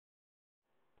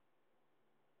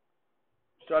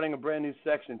starting a brand new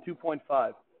section,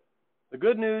 2.5. The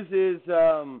good news is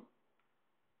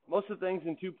most of the things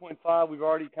in 2.5 we've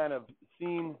already kind of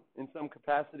seen in some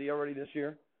capacity already this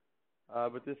year,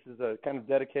 but this is kind of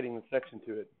dedicating the section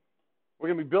to it. We're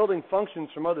going to be building functions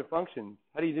from other functions.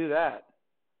 How do you do that?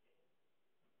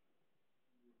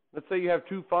 Let's say you have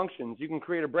two functions. You can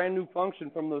create a brand new function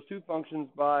from those two functions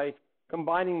by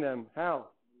combining them. How?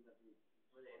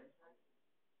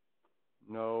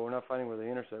 No, we're not finding where they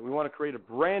intersect. We want to create a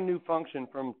brand new function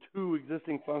from two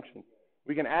existing functions.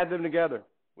 We can add them together.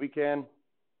 We can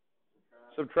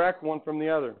subtract one from the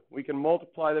other. We can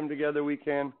multiply them together. We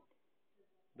can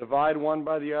divide one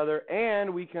by the other.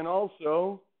 And we can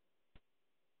also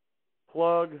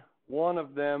plug one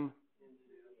of them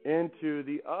into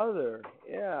the other.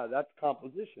 Yeah, that's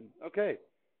composition. Okay,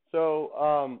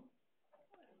 so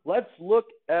let's look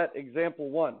at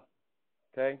example 1.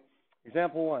 Okay,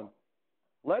 example 1.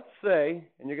 Let's say,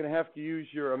 and you're going to have to use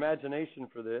your imagination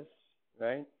for this,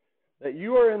 right, that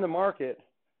you are in the market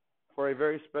for a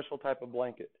very special type of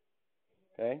blanket.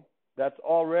 Okay, that's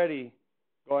already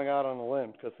going out on a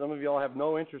limb because some of y'all have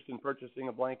no interest in purchasing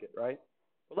a blanket, right?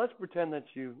 But let's pretend that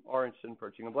you are interested in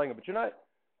purchasing a blanket, but you're not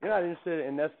interested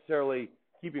in necessarily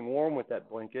keeping warm with that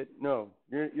blanket. No,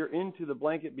 you're into the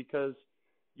blanket because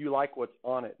you like what's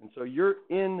on it. And so you're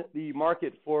in the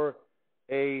market for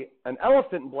an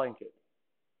elephant blanket.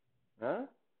 Huh?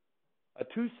 A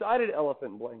two-sided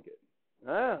elephant blanket.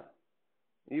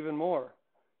 Even more.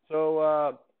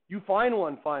 So you find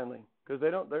one finally because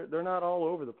they're not all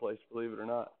over the place, believe it or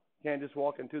not. You can't just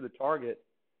walk into the Target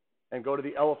and go to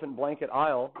the elephant blanket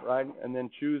aisle, right, and then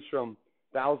choose from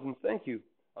thousands,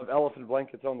 of elephant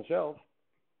blankets on the shelf.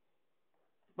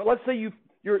 But let's say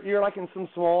you're like in some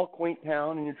small, quaint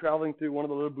town and you're traveling through one of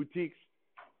the little boutiques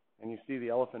and you see the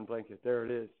elephant blanket. There it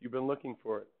is. You've been looking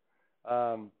for it.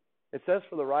 It says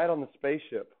for the ride on the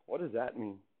spaceship. What does that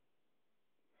mean?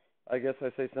 I guess I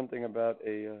say something about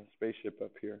a spaceship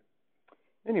up here.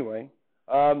 Anyway,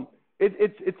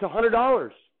 it's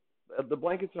 $100. The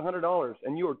blanket's $100,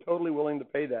 and you are totally willing to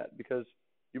pay that because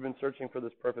you've been searching for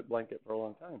this perfect blanket for a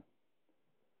long time.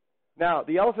 Now,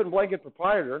 the elephant blanket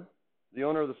proprietor, the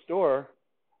owner of the store,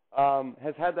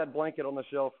 has had that blanket on the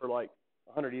shelf for like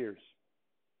 100 years,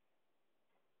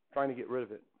 trying to get rid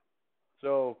of it.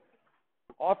 So,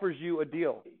 offers you a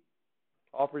deal.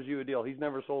 He's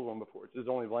never sold one before. It's his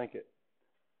only blanket.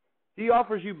 He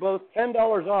offers you both $10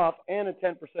 off and a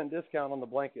 10% discount on the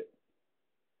blanket.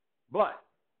 But,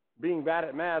 being bad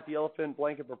at math, the elephant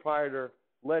blanket proprietor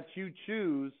lets you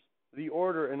choose the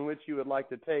order in which you would like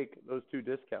to take those two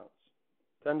discounts.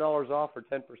 $10 off or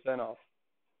 10% off.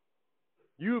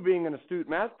 You being an astute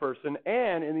math person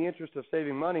and in the interest of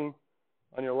saving money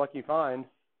on your lucky find,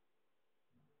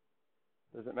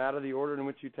 does it matter the order in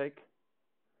which you take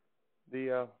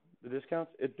the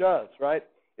discounts? It does, right?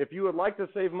 If you would like to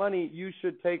save money, you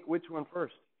should take which one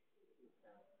first?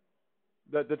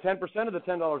 The 10% or the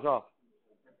 $10 off?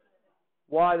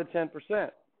 Why the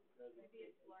 10%?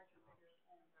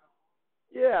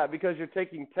 Yeah, because you're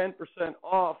taking 10%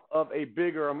 off of a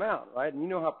bigger amount, right? And you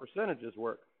know how percentages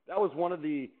work. That was one of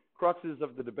the cruxes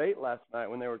of the debate last night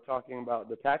when they were talking about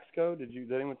the tax code.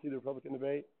 Did anyone see the Republican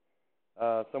debate?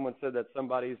 Someone said that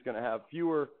somebody's going to have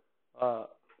fewer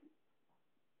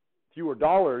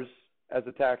dollars as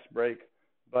a tax break,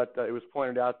 but it was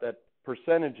pointed out that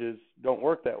percentages don't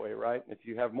work that way, right? If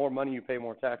you have more money, you pay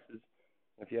more taxes.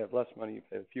 If you have less money, you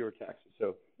pay fewer taxes.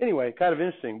 So anyway, kind of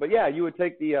interesting. But yeah, you would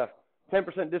take the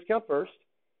 10% discount first,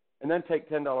 and then take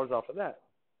 $10 off of that.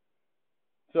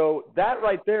 So that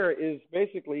right there is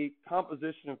basically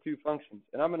composition of two functions.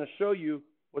 And I'm going to show you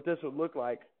what this would look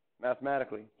like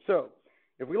mathematically. So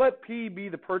if we let P be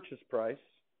the purchase price,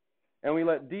 and we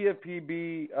let D of P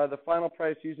be the final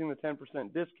price using the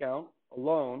 10% discount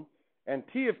alone, and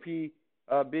T of P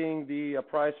being the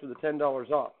price for the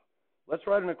 $10 off. Let's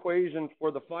write an equation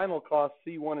for the final cost,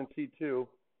 C1 and C2,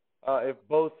 if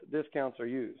both discounts are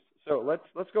used. So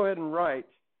let's go ahead and write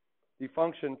the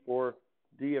function for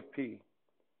D of P.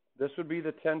 This would be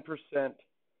the 10%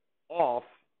 off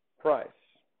price.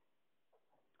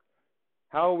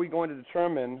 How are we going to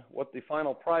determine what the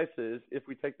final price is if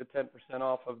we take the 10%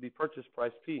 off of the purchase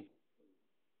price P?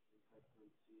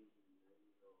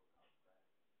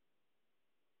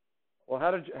 Well,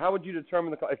 how would you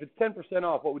determine the cost? If it's 10%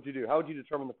 off, what would you do? How would you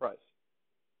determine the price?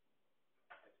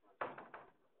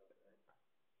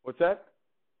 What's that?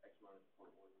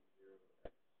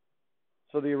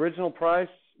 So the original price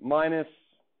minus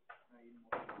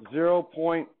 0.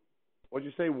 What'd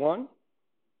you say, 1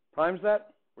 times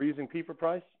that? We're using P for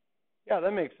price? Yeah,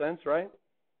 that makes sense, right?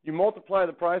 You multiply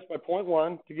the price by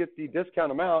 0.1 to get the discount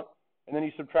amount, and then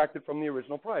you subtract it from the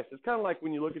original price. It's kind of like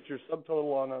when you look at your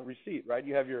subtotal on a receipt, right?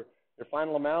 You have your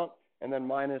final amount and then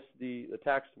minus the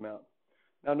taxed amount.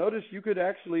 Now notice you could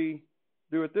actually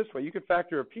do it this way. You could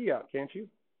factor a P out, can't you?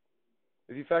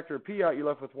 If you factor a P out, you're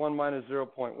left with 1 minus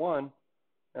 0.1.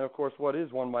 And of course, what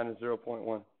is 1 minus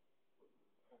 0.1?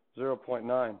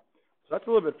 0.9. So that's a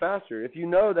little bit faster. If you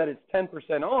know that it's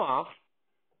 10% off,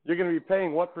 you're going to be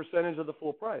paying what percentage of the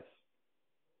full price?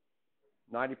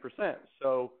 90%.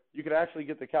 So you could actually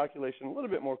get the calculation a little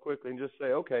bit more quickly and just say,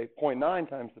 okay, 0.9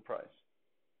 times the price.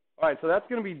 All right, so that's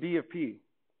going to be D of P.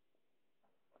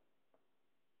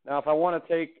 Now, if I want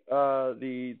to take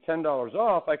the $10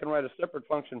 off, I can write a separate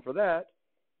function for that.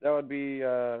 That would be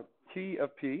T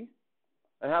of P.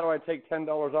 And how do I take $10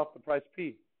 off the price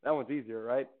P? That one's easier,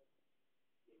 right?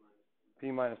 P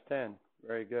minus 10.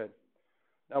 Very good.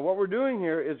 Now, what we're doing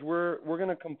here is we're going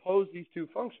to compose these two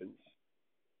functions.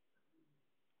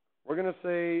 We're going to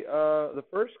say the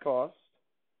first cost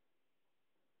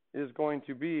is going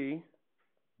to be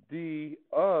D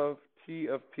of T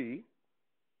of P.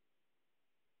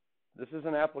 This is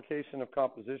an application of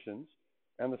compositions.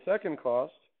 And the second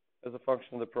cost, as a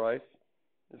function of the price,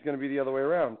 is going to be the other way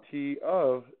around, T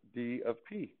of D of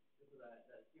P.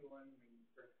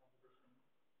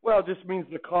 Well, it just means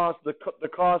the cost. The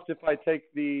cost if I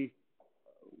take the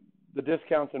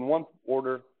discounts in one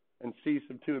order, and C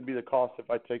sub 2 would be the cost if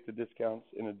I take the discounts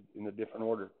in a different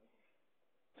order.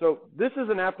 So this is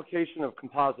an application of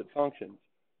composite functions.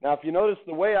 Now, if you notice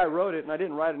the way I wrote it, and I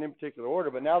didn't write it in particular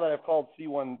order, but now that I've called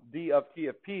C1 D of T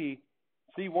of P,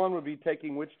 C1 would be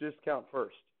taking which discount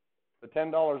first? The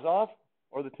 $10 off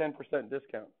or the 10%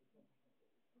 discount?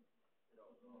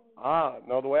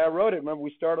 No, the way I wrote it, remember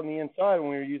we start on the inside when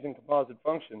we were using composite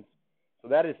functions. So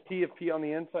that is T of P on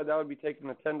the inside. That would be taking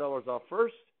the $10 off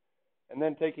first, and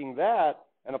then taking that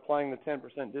and applying the 10%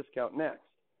 discount next.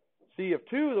 C of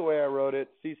 2, the way I wrote it,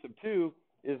 C sub 2,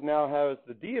 is now has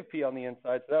the D of P on the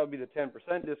inside, so that would be the 10%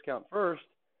 discount first,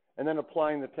 and then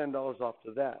applying the $10 off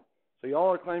to that. So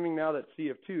y'all are claiming now that C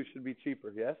of 2 should be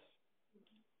cheaper, yes?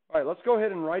 All right, let's go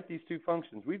ahead and write these two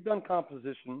functions. We've done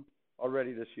composition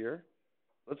already this year.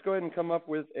 Let's go ahead and come up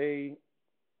with a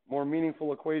more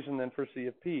meaningful equation than for C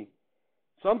of P.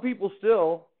 Some people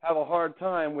still have a hard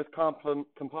time with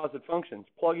composite functions,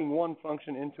 plugging one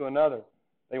function into another.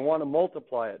 They want to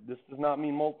multiply it. This does not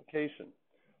mean multiplication.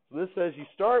 So this says you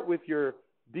start with your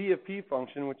D of P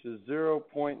function, which is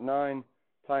 0.9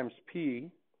 times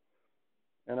P.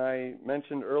 And I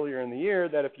mentioned earlier in the year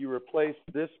that if you replace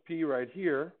this P right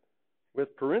here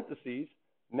with parentheses,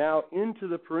 now into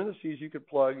the parentheses you could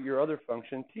plug your other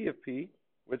function, T of P,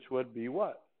 which would be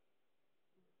what?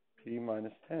 P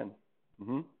minus 10.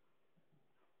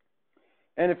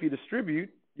 And if you distribute,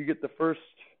 you get the first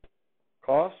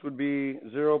cost would be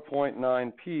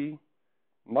 0.9 P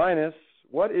minus,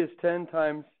 what is 10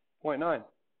 times 0.9?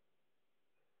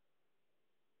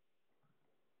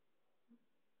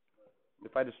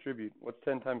 If I distribute, what's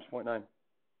 10 times 0.9?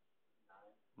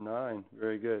 9.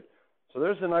 Very good. So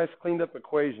there's a nice cleaned up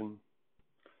equation.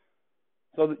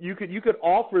 So that you could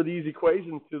offer these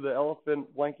equations to the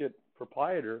elephant blanket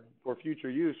proprietor for future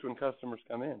use when customers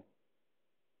come in.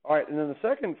 All right, and then the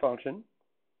second function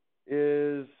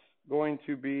is going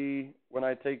to be when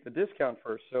I take the discount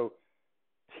first. So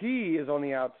T is on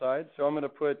the outside, so I'm going to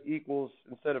put equals,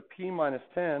 instead of P minus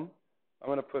 10, I'm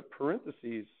going to put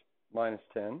parentheses minus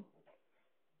 10.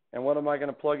 And what am I going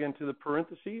to plug into the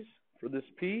parentheses for this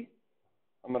P?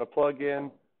 I'm going to plug in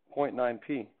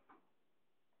 0.9P.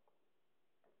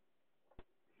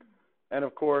 And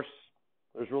of course,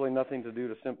 there's really nothing to do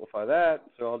to simplify that,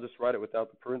 so I'll just write it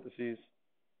without the parentheses,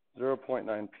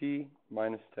 0.9P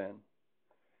minus 10.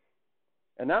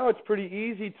 And now it's pretty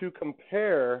easy to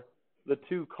compare the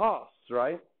two costs,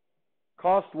 right?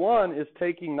 Cost one is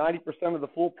taking 90% of the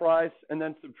full price and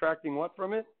then subtracting what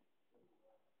from it?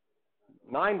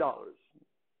 $9.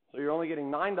 So you're only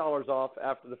getting $9 off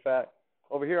after the fact.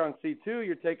 Over here on C2,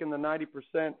 you're taking the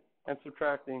 90% and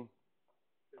subtracting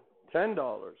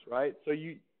 $10, right? So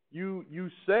you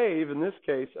save, in this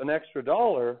case, an extra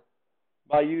 $1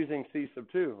 by using C sub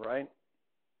 2, right?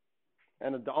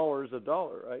 And $1 is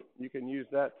 $1, right? You can use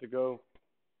that to go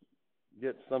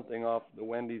get something off the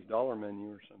Wendy's dollar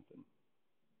menu or something.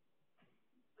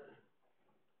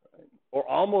 Right? Or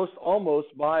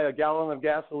almost buy a gallon of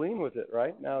gasoline with it,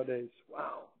 right? Nowadays.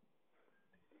 Wow.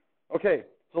 Okay,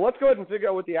 so let's go ahead and figure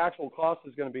out what the actual cost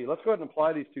is going to be. Let's go ahead and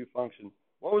apply these two functions.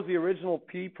 What was the original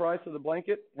P price of the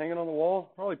blanket hanging on the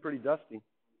wall? Probably pretty dusty.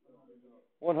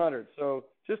 100. So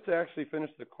just to actually finish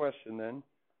the question then,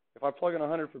 if I plug in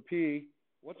 100 for P,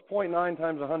 what's 0.9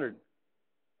 times 100?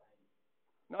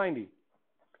 90.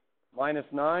 minus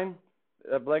 9.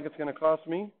 That blanket's going to cost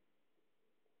me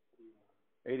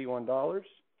 $81.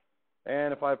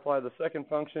 And if I apply the second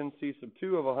function, C sub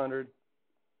 2 of 100,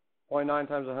 0.9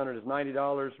 times 100 is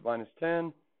 $90 minus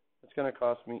 10. It's going to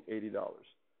cost me $80.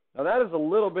 Now that is a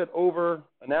little bit over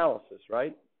analysis,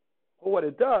 right? But what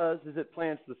it does is it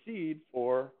plants the seed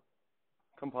for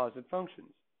composite functions.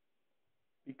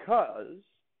 Because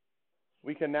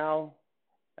we can now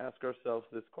ask ourselves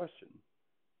this question.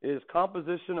 Is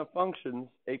composition of functions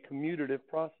a commutative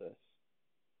process?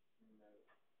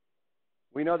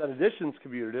 We know that addition is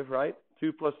commutative, right?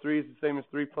 2 plus 3 is the same as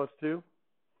 3 plus 2.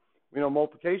 We know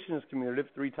multiplication is commutative.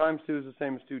 3 times 2 is the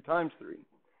same as 2 times 3.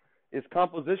 Is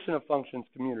composition of functions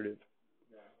commutative?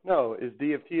 No. Is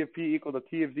d of t of p equal to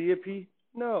t of d of p?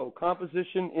 No.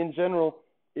 Composition in general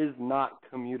is not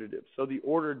commutative. So the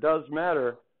order does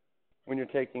matter when you're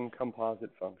taking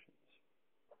composite functions.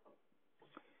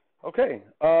 Okay.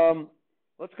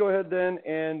 Let's go ahead then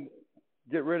and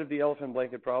get rid of the elephant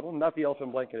blanket problem. Not the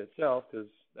elephant blanket itself, because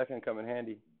that can come in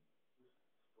handy.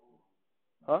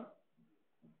 Huh?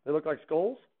 They look like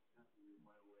skulls?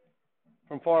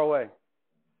 From far away,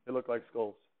 they look like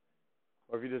skulls.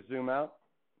 Or if you just zoom out,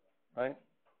 right?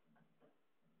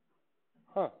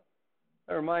 Huh.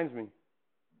 That reminds me.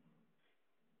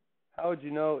 How would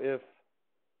you know if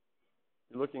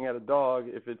you're looking at a dog,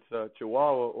 if it's a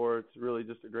Chihuahua or it's really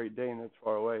just a Great Dane that's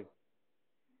far away?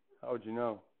 How would you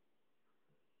know?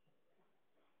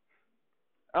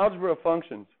 Algebra of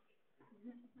functions.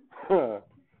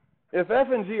 If f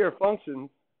and g are functions,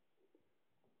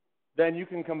 then you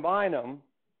can combine them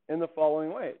in the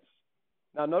following ways.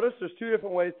 Now notice there's two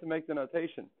different ways to make the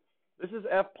notation. This is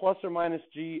f plus or minus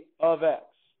g of x.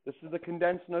 This is the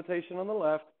condensed notation on the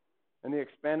left and the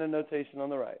expanded notation on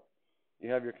the right.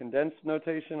 You have your condensed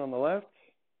notation on the left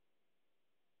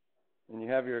and you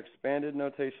have your expanded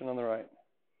notation on the right.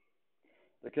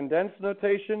 The condensed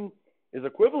notation is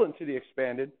equivalent to the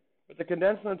expanded, but the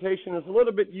condensed notation is a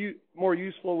little bit more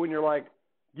useful when you're like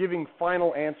giving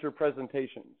final answer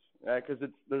presentations, because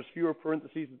there's fewer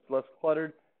parentheses, it's less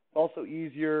cluttered. It's also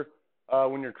easier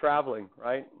when you're traveling,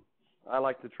 right? I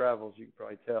like to travel, as you can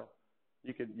probably tell.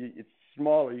 It's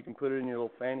smaller. You can put it in your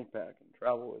little fanny pack and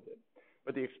travel with it.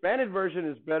 But the expanded version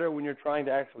is better when you're trying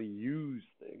to actually use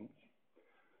things.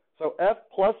 So f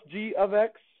plus g of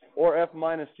x or f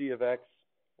minus g of x,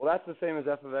 well, that's the same as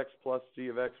f of x plus g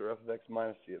of x or f of x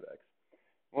minus g of x.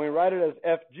 When we write it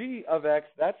as fg of x,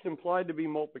 that's implied to be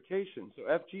multiplication. So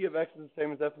fg of x is the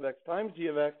same as f of x times g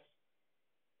of x.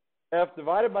 F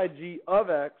divided by g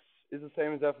of x is the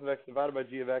same as f of x divided by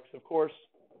g of x. Of course,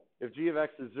 if g of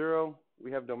x is 0,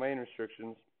 we have domain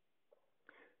restrictions.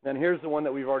 Then here's the one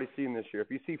that we've already seen this year. If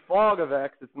you see fog of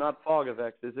x, it's not fog of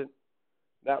x, is it?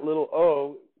 That little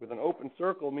O with an open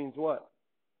circle means what?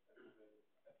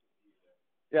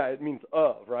 Yeah, it means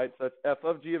of, right? So it's f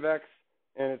of g of x,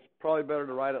 and it's probably better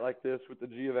to write it like this with the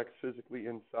g of x physically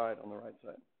inside on the right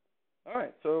side. All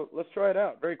right, so let's try it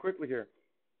out very quickly here.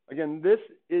 Again, this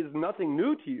is nothing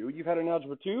new to you. You've had an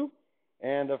Algebra 2,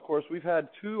 and of course we've had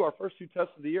our first two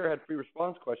tests of the year had free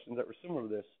response questions that were similar to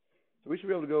this. So we should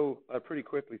be able to go pretty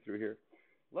quickly through here.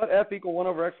 Let f equal 1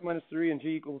 over x minus 3 and g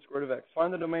equal the square root of x.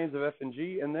 Find the domains of f and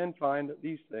g, and then find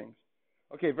these things.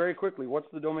 Okay, very quickly, what's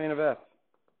the domain of f?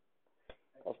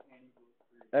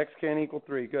 X can equal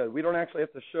 3. Good. We don't actually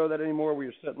have to show that anymore. We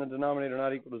are setting the denominator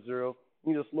not equal to 0.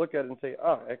 You just look at it and say,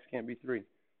 x can't be 3.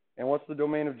 And what's the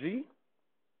domain of g?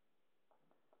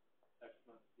 X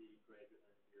must be greater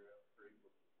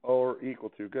than 0 or equal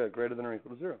to. Good. Greater than or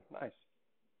equal to 0. Nice.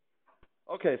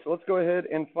 Okay, so let's go ahead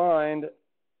and find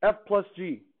f plus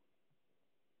g.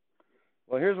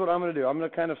 Well, here's what I'm going to do. I'm going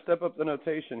to kind of step up the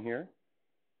notation here.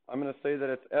 I'm going to say that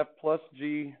it's f plus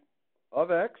g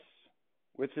of x,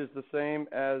 which is the same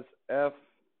as f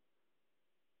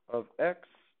of x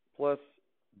plus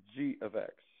g of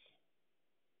x.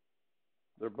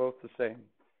 They're both the same.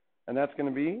 And that's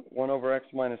going to be 1 over x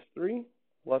minus 3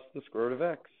 plus the square root of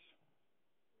x.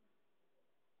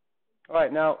 All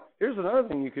right, now, here's another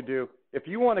thing you could do. If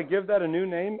you want to give that a new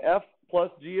name, f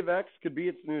plus g of x could be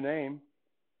its new name,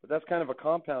 but that's kind of a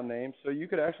compound name, so you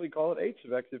could actually call it h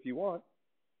of x if you want,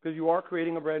 because you are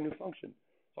creating a brand new function.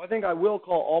 So I think I will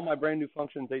call all my brand new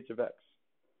functions h of x.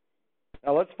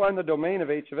 Now let's find the domain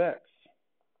of h of x.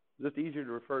 Just easier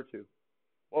to refer to.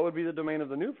 What would be the domain of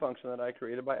the new function that I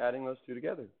created by adding those two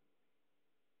together?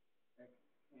 X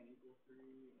can equal 3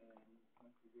 and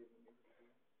must be greater than or equal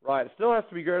to 3. Right, it still has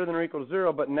to be greater than or equal to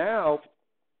 0, but now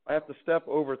I have to step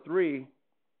over 3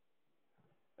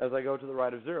 as I go to the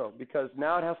right of 0, because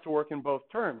now it has to work in both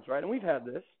terms, right? And we've had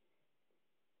this.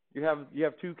 You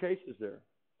have two cases there.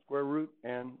 square root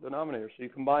and denominator. So you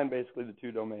combine basically the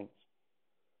two domains.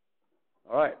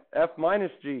 All right, f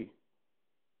minus g.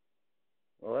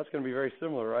 Well, that's going to be very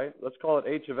similar, right? Let's call it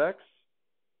h of x,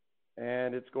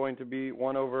 and it's going to be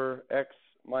 1 over x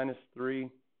minus 3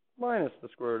 minus the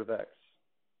square root of x.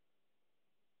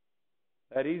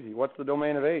 That easy. What's the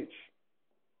domain of h?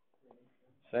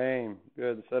 Same.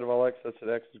 Good. The set of all x such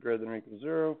that x is greater than or equal to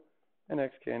 0, and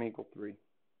x can equal 3.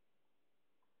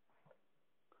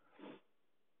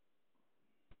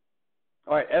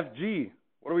 All right, fg.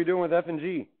 What are we doing with f and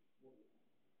g?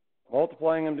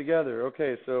 Multiplying them together.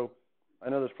 Okay, so I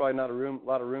know there's probably not a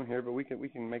lot of room here, but we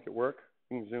can make it work.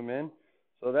 We can zoom in.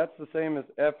 So that's the same as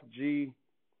fg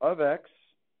of x,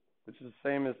 which is the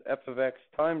same as f of x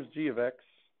times g of x,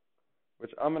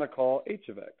 which I'm going to call h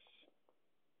of x.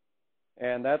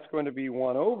 And that's going to be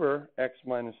 1 over x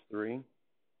minus 3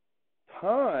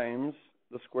 times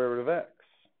the square root of x.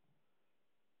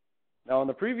 Now, in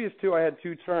the previous two, I had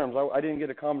two terms. I didn't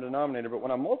get a common denominator, but when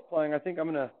I'm multiplying, I think I'm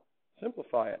going to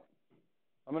simplify it.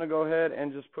 I'm going to go ahead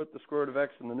and just put the square root of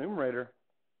x in the numerator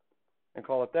and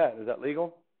call it that. Is that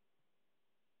legal?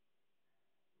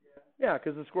 Yeah,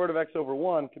 because the square root of x over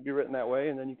 1 can be written that way,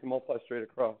 and then you can multiply straight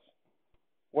across.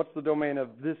 What's the domain of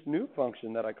this new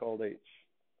function that I called h?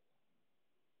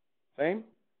 Same?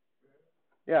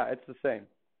 Yeah, it's the same.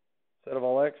 Set of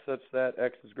all x such that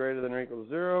x is greater than or equal to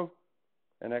 0,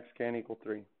 and x can equal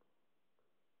 3.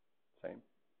 Same.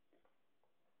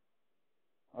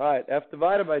 All right, f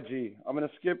divided by g. I'm going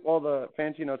to skip all the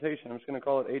fancy notation. I'm just going to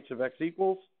call it h of x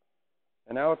equals.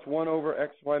 And now it's 1 over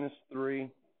x minus 3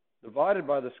 divided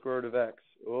by the square root of x.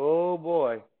 Oh,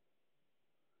 boy.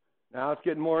 Now it's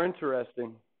getting more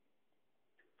interesting.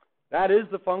 That is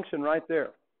the function right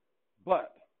there.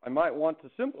 But I might want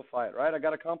to simplify it, right? I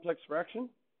got a complex fraction.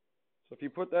 So if you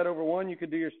put that over 1, you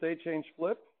could do your state change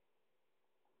flip.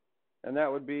 And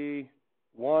that would be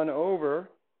 1 over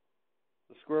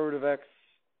the square root of x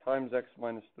times x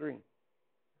minus 3.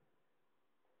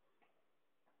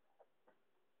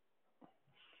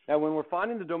 Now, when we're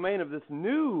finding the domain of this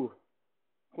new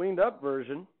cleaned up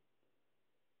version,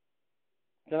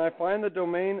 can I find the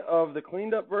domain of the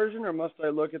cleaned up version, or must I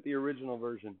look at the original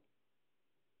version?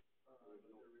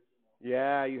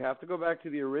 Yeah, you have to go back to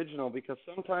the original, because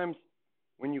sometimes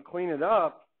when you clean it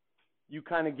up, you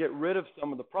kind of get rid of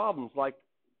some of the problems. Like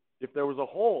if there was a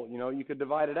hole, you could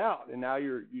divide it out, and now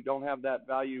you don't have that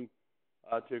value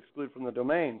to exclude from the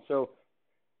domain. So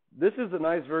this is a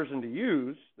nice version to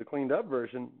use, the cleaned up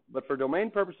version, but for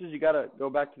domain purposes, you got to go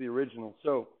back to the original.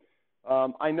 So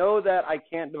I know that I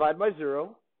can't divide by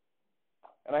 0,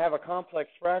 and I have a complex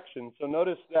fraction. So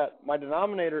notice that my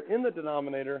denominator in the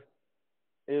denominator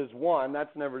is 1.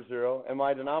 That's never 0. And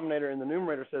my denominator in the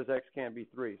numerator says x can't be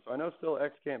 3. So I know still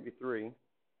x can't be 3.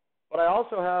 But I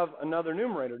also have another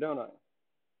numerator, don't I?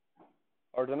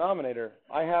 Or denominator.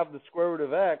 I have the square root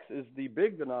of x is the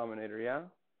big denominator, yeah?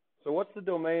 So what's the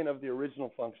domain of the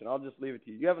original function? I'll just leave it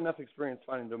to you. You have enough experience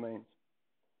finding domains.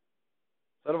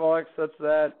 Set of all x such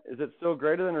that, is it still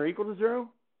greater than or equal to 0?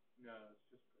 No,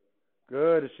 it's just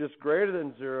greater. Good. It's just greater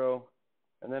than 0,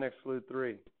 and then exclude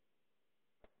 3.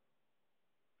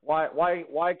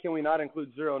 Why can we not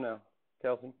include 0 now,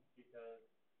 Kelson? Because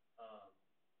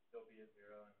there'll be a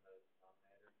 0 in the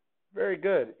denominator. Very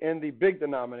good. In the big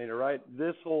denominator, right?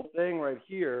 This whole thing right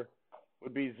here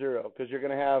would be 0, because you're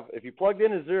going to have, if you plugged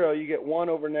in a 0, you get 1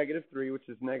 over negative 3, which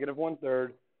is negative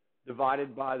 1/3,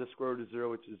 divided by the square root of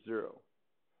 0, which is 0.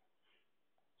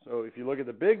 So if you look at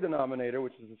the big denominator,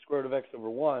 which is the square root of x over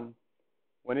 1,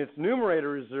 when its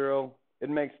numerator is 0,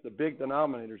 it makes the big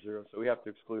denominator 0, so we have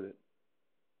to exclude it.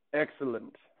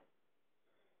 Excellent.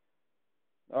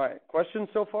 All right, questions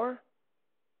so far?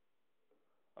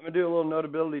 I'm going to do a little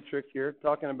notability trick here,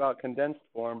 talking about condensed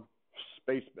form,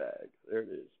 space bag. There it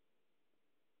is.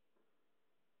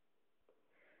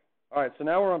 All right, so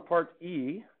now we're on part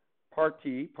E, part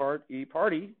T, part E,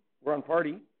 party. We're on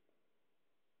party.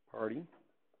 Party.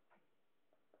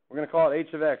 We're going to call it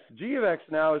h of x. G of x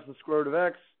now is the square root of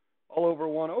x all over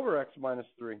 1 over x minus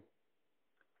 3.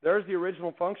 There's the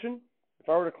original function. If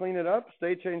I were to clean it up,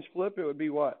 state change flip, it would be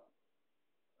what?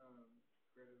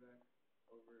 Square root of x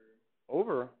over.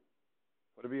 Over?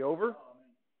 Would it be over? Oh,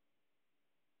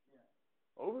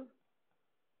 yeah. Over?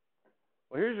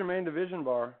 Well, here's your main division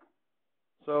bar.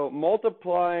 So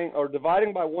multiplying or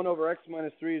dividing by 1 over x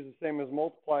minus 3 is the same as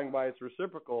multiplying by its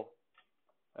reciprocal,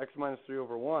 x minus 3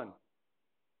 over 1.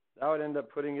 That would end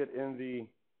up putting it in the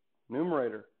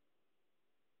numerator.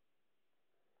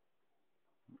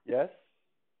 Yes?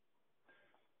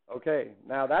 Okay,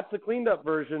 now that's the cleaned up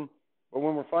version, but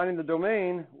when we're finding the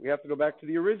domain, we have to go back to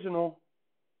the original.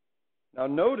 Now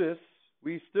notice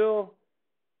we still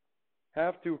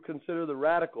have to consider the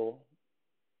radical.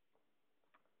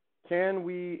 Can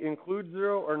we include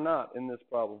 0 or not in this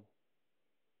problem?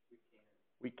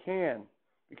 We can,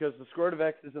 because the square root of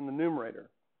x is in the numerator.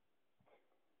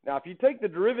 Now, if you take the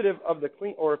derivative of the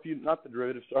clean, or if you, not the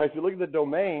derivative, sorry, if you look at the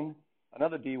domain,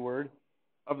 another D word,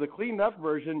 of the cleaned up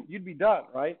version, you'd be done,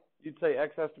 right? You'd say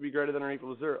x has to be greater than or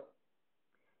equal to 0.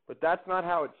 But that's not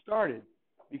how it started,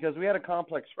 because we had a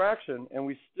complex fraction, and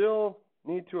we still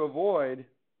need to avoid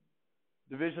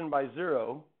division by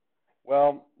 0.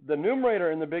 Well, the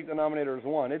numerator in the big denominator is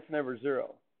 1. It's never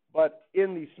 0. But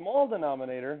in the small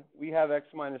denominator, we have x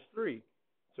minus 3.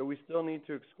 So we still need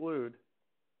to exclude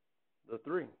the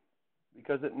 3,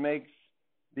 because it makes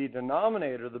the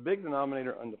denominator, the big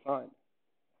denominator, undefined.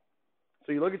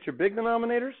 So you look at your big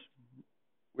denominators,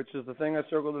 which is the thing I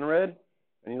circled in red,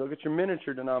 and you look at your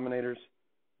miniature denominators,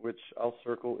 which I'll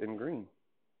circle in green.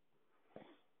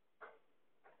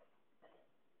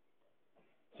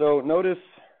 So notice,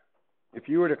 if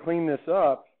you were to clean this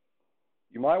up,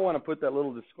 you might want to put that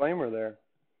little disclaimer there.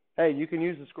 Hey, you can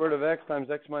use the square root of x times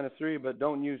x minus 3, but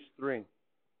don't use 3,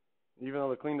 even though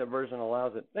the cleaned up version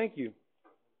allows it. Thank you.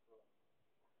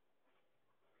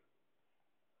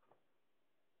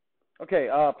 Okay,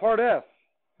 part F.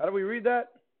 How do we read that?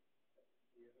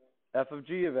 F of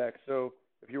g of x. So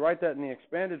if you write that in the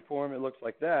expanded form, it looks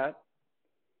like that.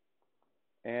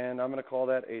 And I'm going to call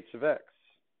that h of x.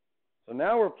 So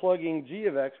now we're plugging g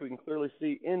of x, we can clearly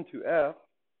see, into f.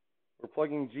 We're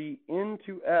plugging g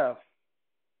into f.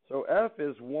 So f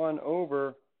is 1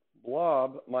 over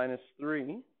blob minus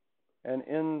 3. And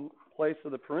in place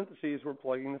of the parentheses, we're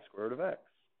plugging the square root of x.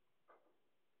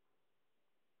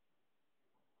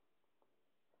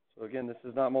 So again, this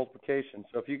is not multiplication.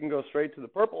 So if you can go straight to the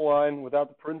purple line without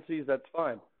the parentheses, that's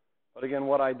fine. But again,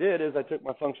 what I did is I took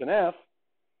my function f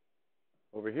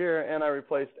over here, and I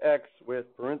replaced x with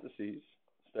parentheses,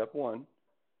 step 1.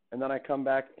 And then I come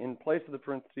back in place of the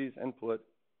parentheses and put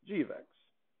g of x.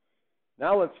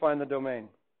 Now let's find the domain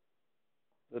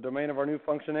of our new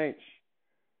function h.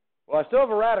 Well, I still have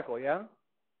a radical, yeah?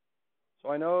 So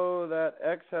I know that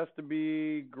x has to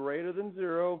be greater than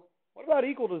 0. What about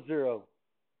equal to 0?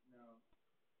 No.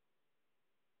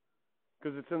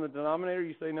 Because it's in the denominator,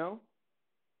 you say no?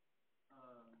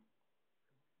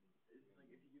 It's like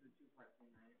if you do the two-part thing,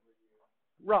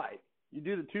 right? Right. You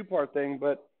do the two-part thing,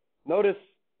 but notice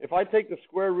if I take the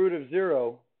square root of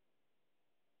 0,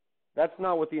 that's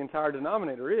not what the entire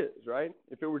denominator is, right?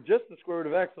 If it were just the square root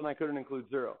of x, then I couldn't include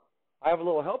 0. I have a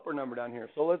little helper number down here.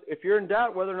 So if you're in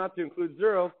doubt whether or not to include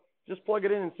 0, just plug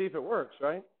it in and see if it works,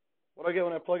 right? What do I get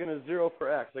when I plug in a 0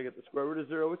 for x? I get the square root of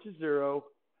 0, which is 0,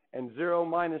 and 0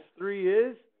 minus 3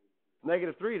 is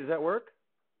negative 3. Does that work?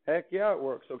 Heck yeah, it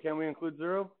works. So can we include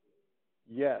 0?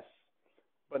 Yes.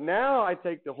 But now I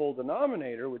take the whole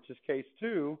denominator, which is case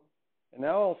 2, and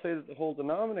now I'll say that the whole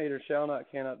denominator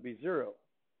cannot be 0.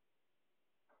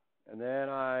 And then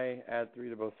I add 3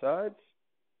 to both sides,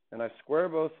 and I square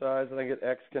both sides, and I get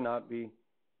x cannot be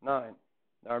 9.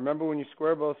 Now remember, when you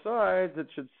square both sides, it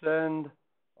should send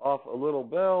off a little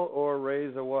bell or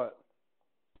raise a what?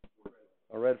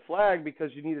 A red flag,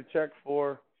 because you need to check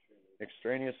for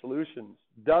extraneous solutions.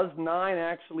 Does 9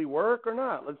 actually work or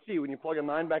not? Let's see. When you plug a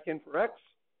 9 back in for x,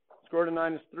 square root of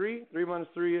 9 is 3. 3 minus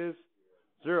 3 is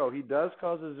 0. He does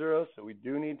cause a 0, so we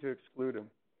do need to exclude him.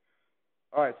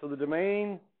 All right, so the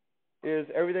domain is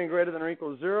everything greater than or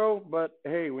equal to 0, but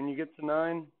hey, when you get to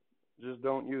 9, just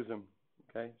don't use them,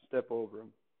 okay? Step over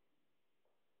them.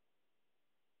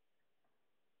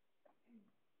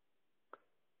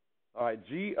 All right,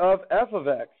 g of f of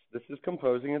x. This is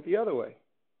composing it the other way.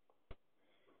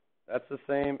 That's the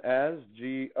same as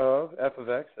g of f of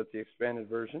x. That's the expanded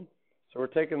version. So we're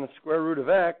taking the square root of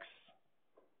x,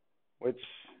 which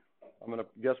I'm going to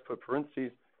guess put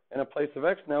parentheses, and in place of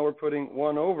x now we're putting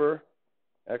 1 over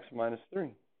x minus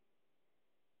 3.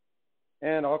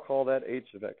 And I'll call that h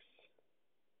of x.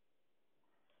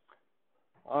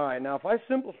 All right, now if I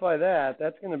simplify that,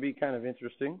 that's going to be kind of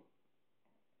interesting.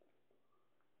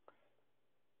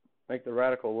 Make the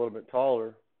radical a little bit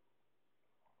taller.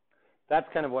 That's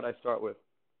kind of what I start with.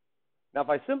 Now if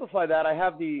I simplify that, I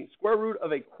have the square root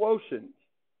of a quotient.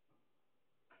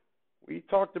 We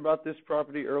talked about this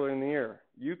property earlier in the year.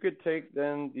 You could take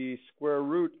then the square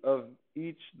root of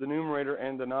each, the numerator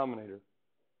and denominator.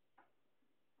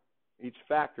 Each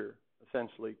factor,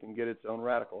 essentially, can get its own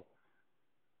radical.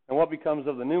 And what becomes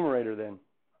of the numerator then?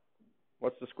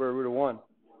 What's the square root of 1?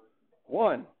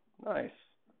 1. Nice.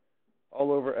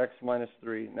 All over x minus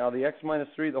 3. Now the x minus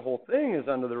 3, the whole thing is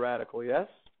under the radical, yes?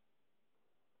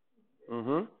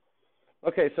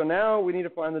 Okay, so now we need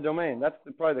to find the domain. That's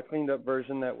probably the cleaned up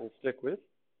version that we'll stick with.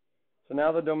 So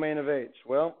now the domain of H.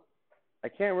 Well, I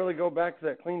can't really go back to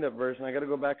that cleaned up version. I got to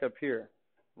go back up here.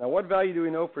 Now, what value do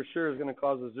we know for sure is going to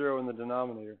cause a 0 in the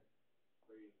denominator?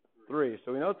 3.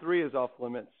 So we know 3 is off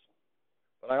limits.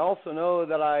 But I also know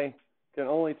that I can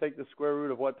only take the square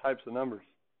root of what types of numbers?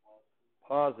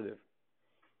 Positive.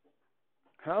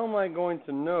 How am I going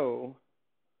to know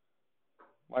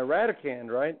my radicand,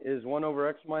 right, is 1 over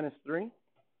x minus 3?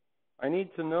 I need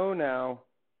to know now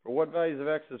for what values of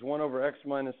x is 1 over x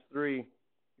minus 3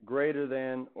 greater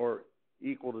than or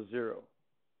equal to 0.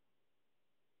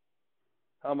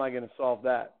 How am I going to solve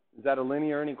that? Is that a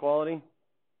linear inequality?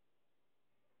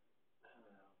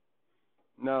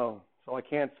 No. So I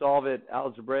can't solve it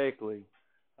algebraically.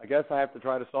 I guess I have to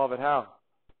try to solve it how?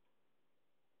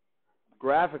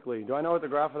 Graphically. Do I know what the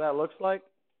graph of that looks like?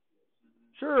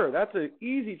 Sure, that's an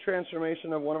easy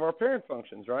transformation of one of our parent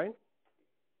functions, right?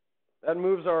 That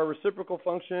moves our reciprocal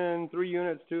function 3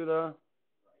 units to the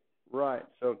right.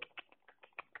 So,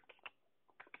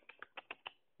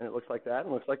 and it looks like that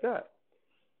and looks like that.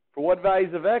 For what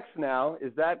values of x now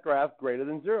is that graph greater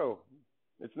than 0?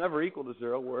 It's never equal to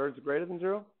 0. Where is it greater than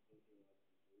 0?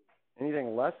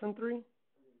 Anything less than 3?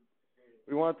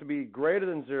 We want it to be greater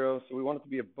than 0, so we want it to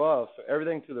be above. So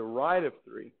everything to the right of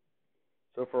 3.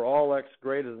 So for all x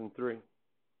greater than 3.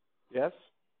 Yes?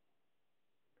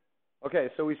 Okay,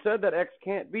 so we said that x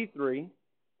can't be 3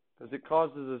 because it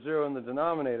causes a 0 in the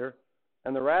denominator.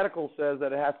 And the radical says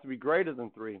that it has to be greater than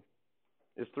 3.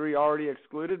 Is 3 already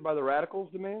excluded by the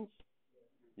radical's demands?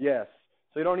 Yes.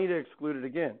 So you don't need to exclude it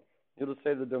again. You'll just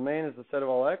say the domain is the set of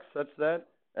all x such that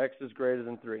x is greater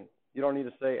than 3. You don't need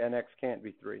to say and x can't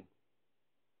be 3.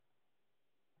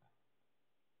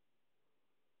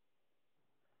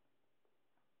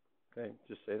 Okay,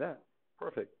 just say that.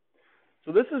 Perfect.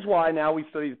 So this is why now we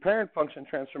studied parent function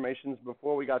transformations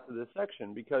before we got to this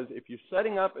section, because if you're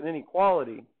setting up an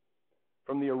inequality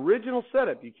from the original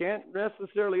setup, you can't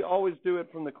necessarily always do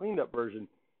it from the cleaned up version.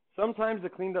 Sometimes the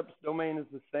cleaned up domain is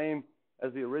the same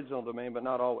as the original domain, but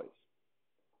not always.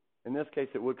 In this case,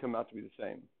 it would come out to be the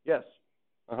same. Yes?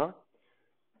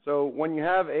 So when you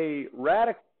have a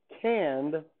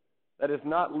radicand that is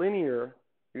not linear,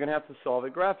 you're going to have to solve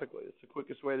it graphically. It's the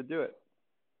quickest way to do it.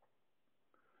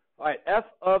 All right, f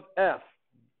of f.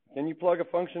 Can you plug a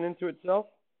function into itself?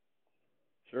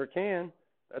 Sure can.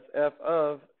 That's f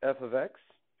of x.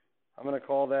 I'm going to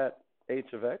call that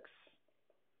h of x.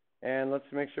 And let's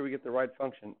make sure we get the right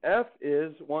function. F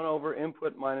is 1 over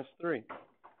input minus 3.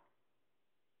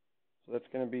 So that's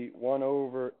going to be 1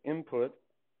 over input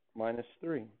minus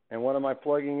 3. And what am I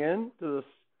plugging in to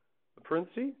the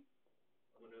parentheses?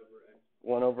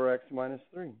 1 over x minus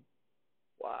 3.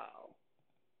 Wow.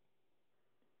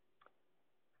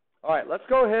 All right, let's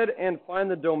go ahead and find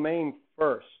the domain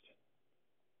first,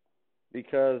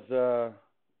 because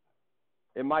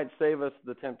it might save us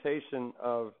the temptation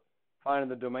of finding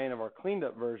the domain of our cleaned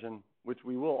up version, which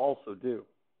we will also do.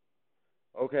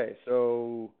 Okay,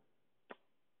 so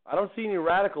I don't see any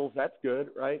radicals. That's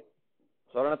good, right?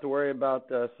 So I don't have to worry about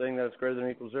saying that it's greater than or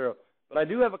equal to 0. But I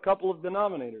do have a couple of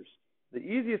denominators. The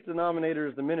easiest denominator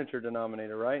is the miniature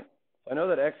denominator, right? So I know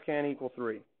that x can equal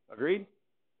 3. Agreed?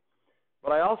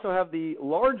 But I also have the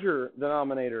larger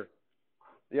denominator.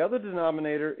 The other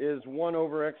denominator is 1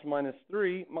 over x minus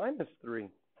 3 minus 3.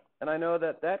 And I know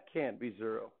that that can't be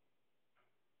 0.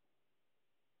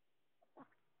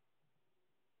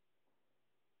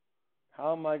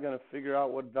 How am I going to figure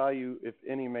out what value, if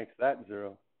any, makes that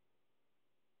 0?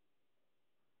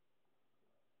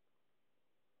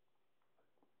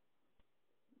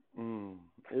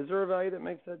 Is there a value that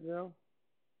makes that 0?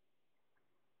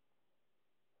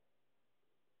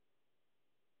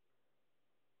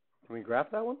 Can we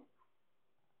graph that one?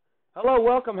 Hello,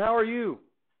 welcome. How are you?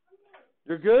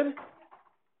 You're good?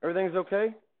 Everything's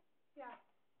okay? Yeah.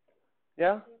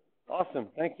 Yeah? Awesome.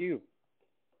 Thank you.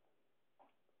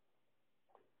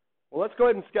 Well, let's go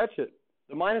ahead and sketch it.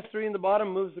 The minus 3 in the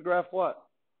bottom moves the graph what?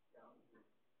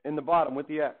 In the bottom with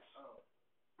the x.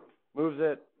 Moves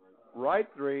it right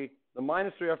 3. The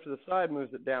minus 3 off to the side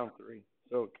moves it down 3.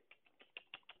 So,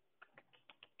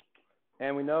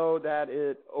 and we know that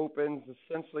it opens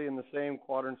essentially in the same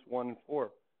quadrants 1 and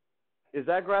 4. Is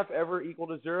that graph ever equal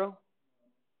to 0?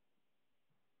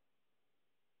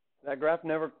 That graph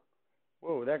never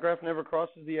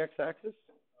crosses the x-axis?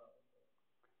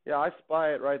 Yeah, I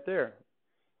spy it right there.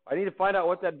 I need to find out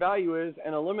what that value is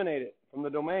and eliminate it from the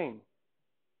domain.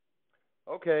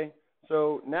 Okay,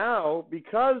 so now,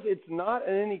 because it's not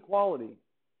an inequality,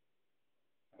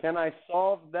 can I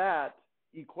solve that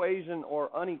equation or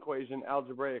unequation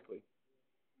algebraically?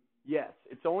 Yes,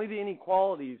 it's only the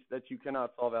inequalities that you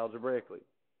cannot solve algebraically.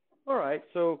 All right,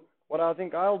 so what I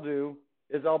think I'll do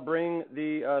is I'll bring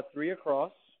the 3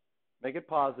 across, make it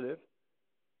positive,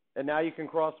 and now you can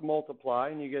cross multiply,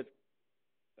 and you get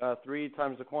 3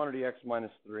 times the quantity x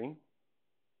minus 3.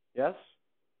 Yes?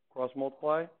 Cross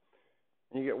multiply.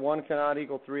 And you get 1 cannot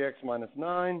equal 3x minus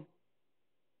 9.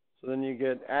 So then you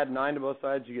get, add 9 to both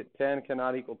sides, you get 10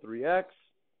 cannot equal 3x,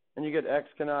 and you get x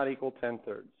cannot equal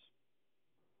 10/3.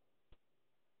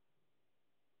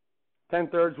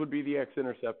 10/3 would be the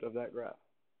x-intercept of that graph.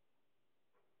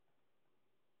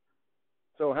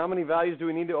 So how many values do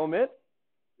we need to omit?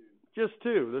 Just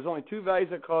 2. There's only 2 values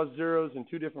that cause zeros in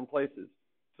 2 different places.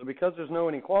 So because there's no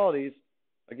inequalities,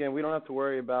 again, we don't have to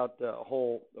worry about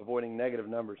avoiding negative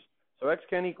numbers. So x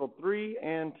can equal 3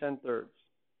 and 10/3.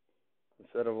 The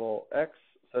set of all x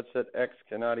such that x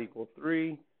cannot equal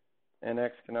 3 and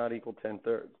x cannot equal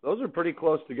 10/3. Those are pretty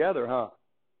close together, huh?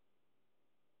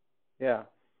 Yeah.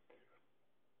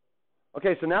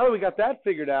 Okay, so now that we got that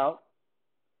figured out,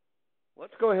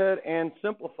 let's go ahead and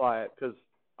simplify it, because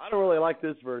I don't really like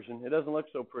this version. It doesn't look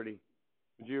so pretty.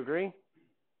 Would you agree?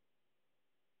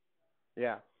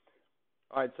 Yeah.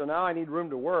 All right, so now I need room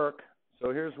to work.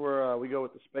 So here's where we go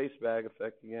with the space bag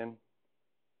effect again.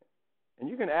 And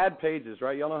you can add pages,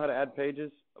 right? Y'all know how to add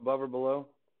pages above or below?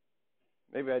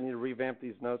 Maybe I need to revamp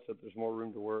these notes so that there's more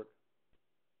room to work.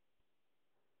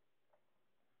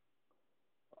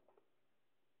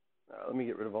 Let me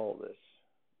get rid of all of this.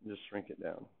 Just shrink it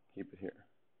down. Keep it here.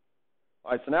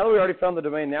 All right, so now that we already found the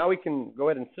domain, now we can go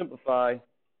ahead and simplify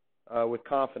with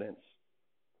confidence.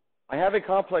 I have a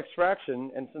complex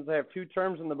fraction, and since I have 2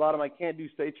 terms in the bottom, I can't do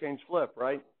state change flip,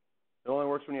 right? It only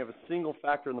works when you have a single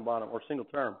factor in the bottom, or single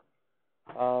term.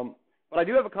 But I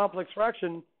do have a complex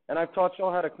fraction, and I've taught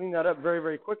y'all how to clean that up very,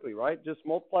 very quickly, right? Just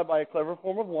multiply by a clever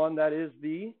form of 1. That is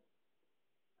the,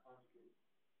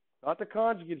 not the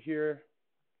conjugate here.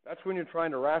 That's when you're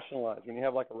trying to rationalize, when you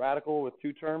have like a radical with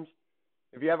 2 terms.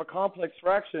 If you have a complex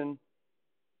fraction,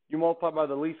 you multiply by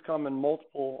the least common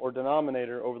multiple or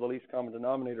denominator over the least common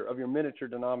denominator of your miniature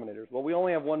denominators. Well, we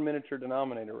only have one miniature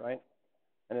denominator, right?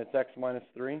 And it's x minus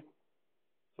 3.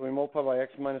 So we multiply by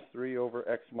x minus 3 over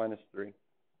x minus 3.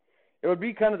 It would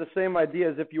be kind of the same idea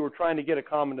as if you were trying to get a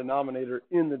common denominator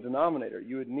in the denominator.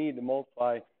 You would need to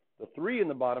multiply the 3 in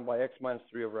the bottom by x minus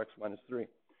 3 over x minus 3.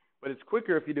 But it's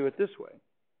quicker if you do it this way.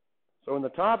 So in the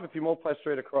top, if you multiply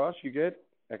straight across, you get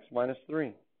x minus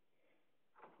 3.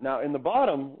 Now in the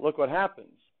bottom, look what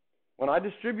happens. When I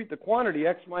distribute the quantity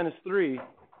x minus 3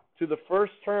 to the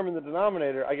first term in the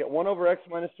denominator, I get 1 over x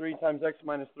minus 3 times x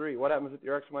minus 3. What happens with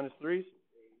your x minus 3s?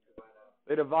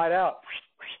 They divide out,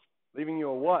 leaving you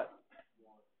a what?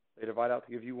 They divide out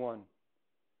to give you 1.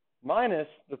 Minus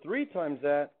the 3 times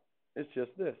that is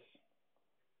just this.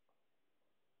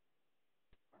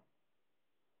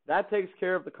 That takes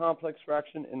care of the complex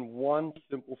fraction in one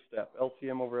simple step,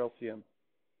 LCM over LCM.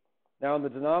 Now in the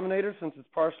denominator, since it's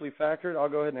partially factored, I'll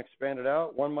go ahead and expand it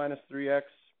out. 1 minus 3x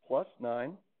plus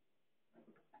 9.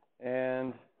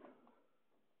 And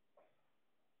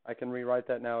I can rewrite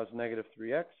that now as negative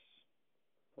 3x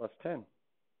plus 10.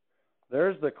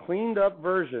 There's the cleaned up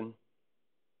version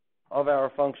of our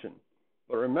function.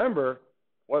 But remember,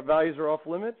 what values are off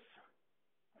limits?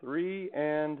 3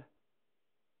 and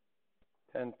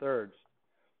 10/3.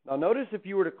 Now notice if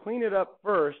you were to clean it up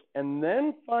first and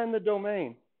then find the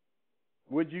domain,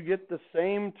 would you get the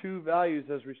same 2 values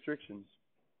as restrictions?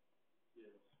 Yes.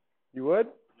 You would?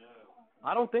 No.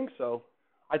 I don't think so.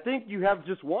 I think you have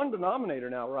just one denominator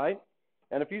now, right?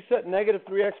 And if you set negative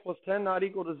 3x plus 10 not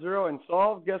equal to 0 and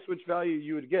solve, guess which value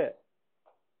you would get?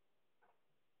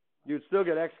 You would still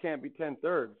get x can't be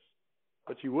 10/3,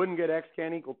 but you wouldn't get x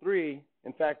can't equal 3.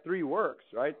 In fact, 3 works,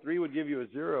 right? 3 would give you a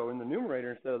 0 in the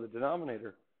numerator instead of the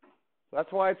denominator. So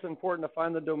that's why it's important to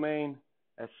find the domain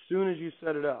as soon as you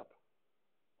set it up.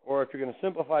 Or if you're going to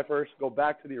simplify first, go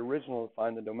back to the original and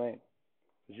find the domain.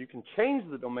 Because you can change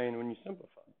the domain when you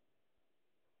simplify.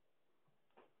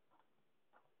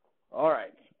 All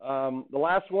right. The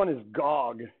last one is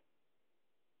GOG.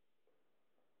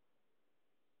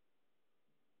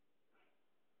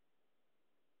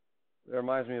 That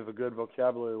reminds me of a good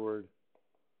vocabulary word.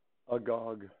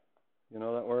 Agog. You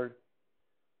know that word?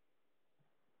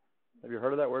 Have you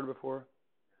heard of that word before?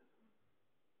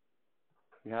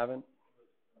 You haven't?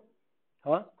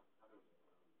 Huh?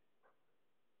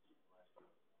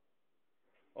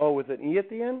 Oh, with an E at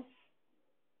the end?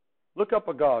 Look up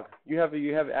Agog. You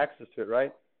have access to it,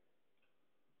 right?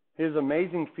 His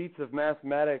amazing feats of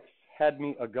mathematics had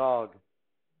me agog.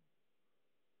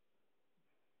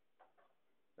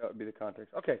 That would be the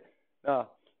context. Okay.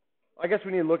 I guess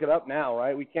we need to look it up now,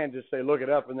 right? We can't just say look it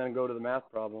up and then go to the math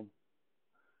problem.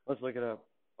 Let's look it up.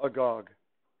 Agog.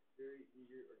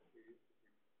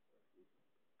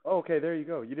 Oh, okay, there you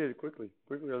go. You did it quickly,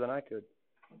 quicker than I could.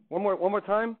 One more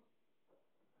time.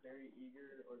 Very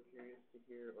eager or curious to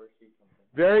hear or see something.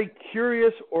 Very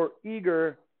curious or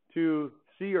eager to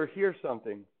see or hear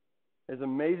something. His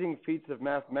amazing feats of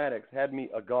mathematics had me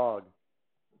agog.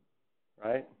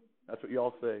 Right? That's what you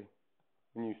all say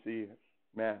when you see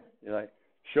math. You're like,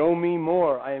 show me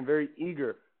more. I am very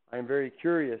eager. I am very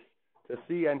curious to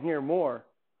see and hear more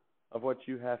of what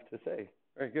you have to say.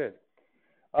 Very good.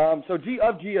 So g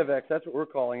of x, that's what we're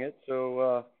calling it.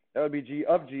 So that would be g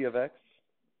of x.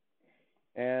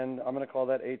 And I'm going to call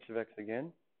that h of x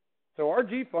again. So our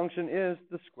g function is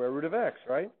the square root of x,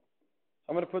 right? So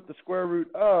I'm going to put the square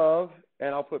root of,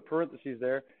 and I'll put parentheses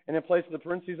there. And in place of the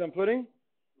parentheses, I'm putting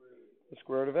the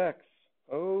square root of x.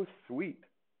 Oh, sweet.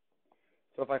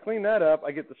 So if I clean that up,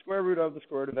 I get the square root of the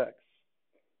square root of x.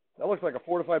 That looks like a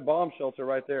fortified bomb shelter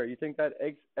right there. You think that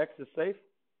x is safe?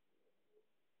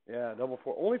 Yeah, double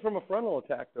four. Only from a frontal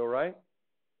attack, though, right?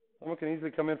 Someone can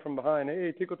easily come in from behind.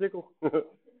 Hey, tickle, tickle.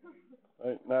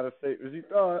 Right, not as safe as you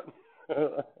thought.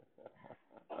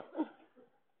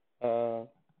 All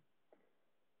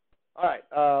right,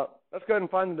 let's go ahead and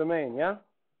find the domain, yeah?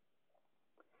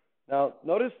 Now,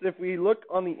 notice if we look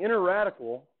on the inner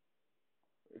radical,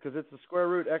 because it's the square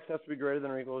root, x has to be greater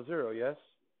than or equal to 0, yes?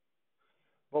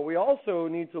 But we also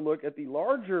need to look at the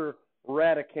larger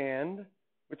radicand,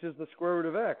 which is the square root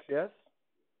of x, yes?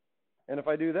 And if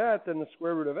I do that, then the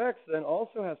square root of x then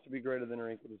also has to be greater than or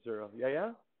equal to 0. Yeah,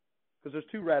 yeah? Because there's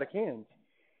two radicands.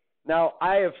 Now,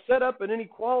 I have set up an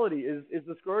inequality. Is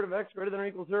the square root of x greater than or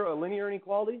equal to 0 a linear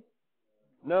inequality?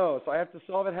 No, so I have to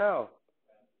solve it how?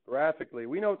 Graphically.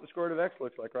 We know what the square root of x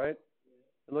looks like, right?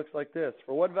 It looks like this.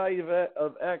 For what value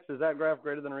of x is that graph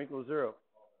greater than or equal to 0?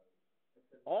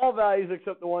 All values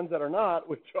except the ones that are not,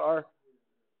 which are,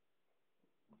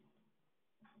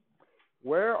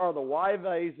 where are the y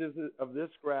values of this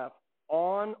graph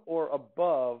on or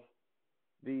above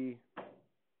the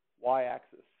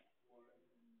y-axis?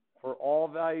 For all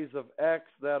values of x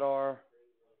that are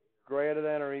greater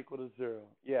than or equal to 0.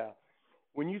 Yeah.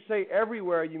 When you say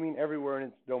everywhere, you mean everywhere in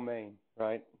its domain,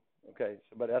 right? Okay,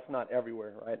 so but that's not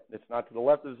everywhere, right? It's not to the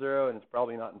left of 0, and it's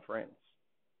probably not in France.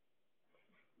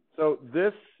 So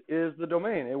this is the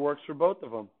domain. It works for both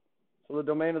of them. So the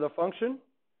domain of the function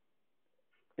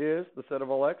is the set of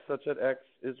all x such that x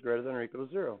is greater than or equal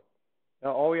to 0.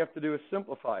 Now all we have to do is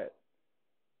simplify it.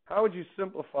 How would you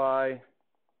simplify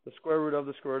the square root of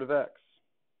the square root of x?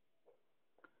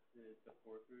 The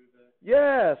fourth root of x?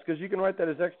 Yes, because you can write that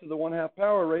as x to the 1/2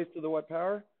 power raised to the what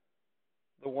power?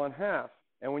 The 1/2.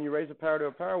 And when you raise a power to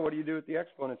a power, what do you do with the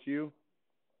exponents? You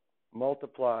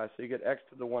multiply. So you get x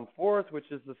to the 1/4,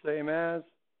 which is the same as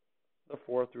the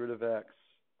fourth root of x.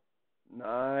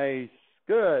 Nice.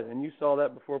 Good. And you saw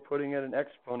that before putting it in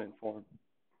exponent form.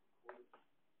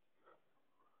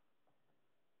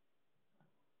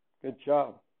 Good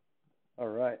job. All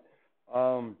right.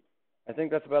 I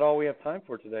think that's about all we have time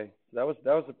for today. That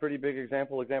was a pretty big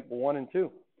example 1 and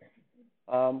 2.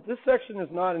 This section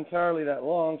is not entirely that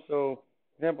long, so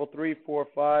example 3, 4,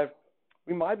 5,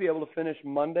 we might be able to finish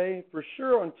Monday, for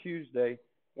sure on Tuesday.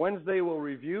 Wednesday we'll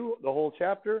review the whole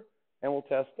chapter, and we'll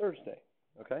test Thursday.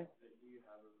 Okay?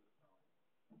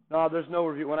 No, there's no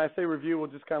review. When I say review, we'll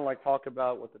just kind of like talk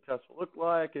about what the test will look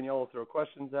like, and y'all will throw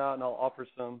questions out, and I'll offer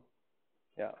some.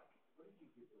 Yeah.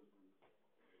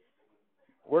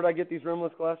 Where did I get these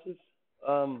rimless glasses?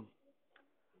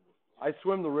 I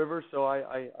swim the river, so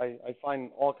I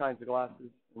find all kinds of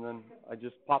glasses, and then I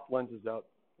just pop lenses out.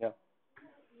 Yeah.